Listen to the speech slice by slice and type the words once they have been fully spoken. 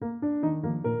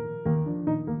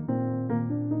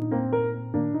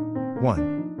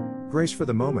1. Grace for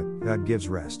the moment, God gives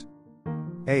rest.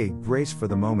 A. Grace for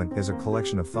the moment is a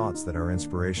collection of thoughts that are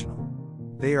inspirational.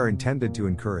 They are intended to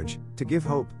encourage, to give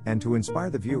hope, and to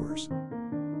inspire the viewers.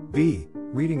 B.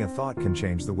 Reading a thought can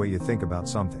change the way you think about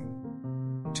something.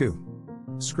 2.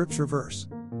 Scripture verse.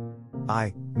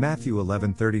 I. Matthew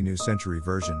 11:30 New Century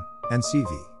Version,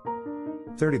 NCV.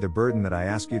 30 The burden that I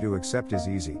ask you to accept is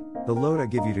easy, the load I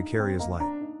give you to carry is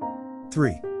light.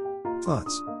 3.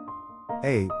 Thoughts.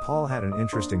 A. Paul had an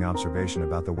interesting observation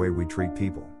about the way we treat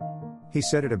people. He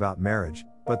said it about marriage,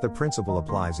 but the principle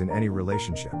applies in any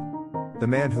relationship. The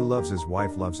man who loves his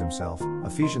wife loves himself,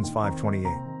 Ephesians 5:28.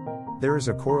 There is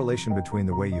a correlation between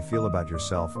the way you feel about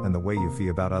yourself and the way you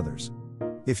feel about others.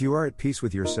 If you are at peace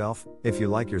with yourself, if you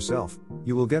like yourself,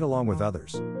 you will get along with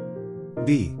others.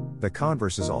 B. The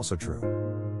converse is also true.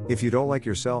 If you don't like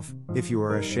yourself, if you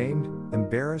are ashamed,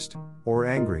 embarrassed, or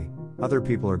angry, other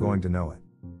people are going to know it.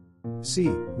 C.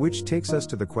 Which takes us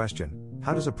to the question,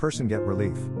 how does a person get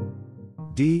relief?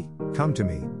 D. Come to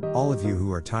me, all of you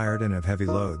who are tired and have heavy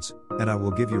loads, and I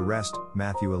will give you rest,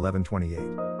 Matthew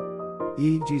 11:28.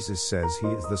 E. Jesus says he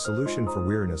is the solution for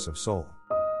weariness of soul.